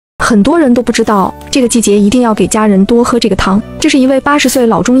很多人都不知道，这个季节一定要给家人多喝这个汤。这是一位80岁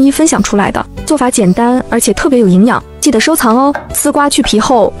老中医分享出来的，做法简单，而且特别有营养，记得收藏哦。丝瓜去皮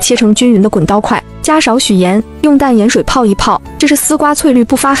后切成均匀的滚刀块，加少许盐，用淡盐水泡一泡，这是丝瓜翠绿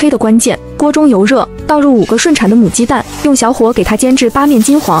不发黑的关键。锅中油热，倒入5个顺产的母鸡蛋，用小火给它煎至8面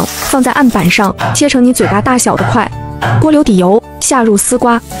金黄，放在案板上，切成你嘴巴大小的块。锅留底油，下入丝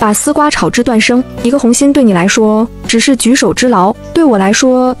瓜，把丝瓜炒至断生。一个红心对你来说只是举手之劳，对我来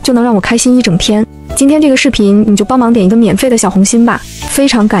说就能让我开心一整天。今天这个视频你就帮忙点一个免费的小红心吧，非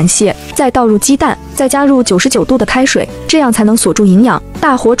常感谢。再倒入鸡蛋，再加入99度的开水，这样才能锁住营养。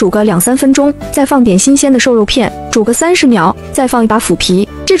大火煮个2-3分钟，再放点新鲜的瘦肉片，煮个30秒，再放一把腐皮，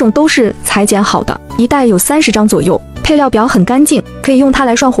这种都是裁剪好的，一袋有30张左右。配料表很干净，可以用它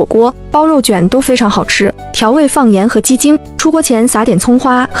来涮火锅、包肉卷都非常好吃。调味放盐和鸡精，出锅前撒点葱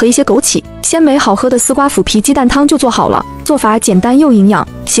花和一些枸杞，鲜美好喝的丝瓜腐皮鸡蛋汤就做好了。做法简单又营养，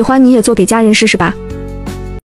喜欢你也做给家人试试吧。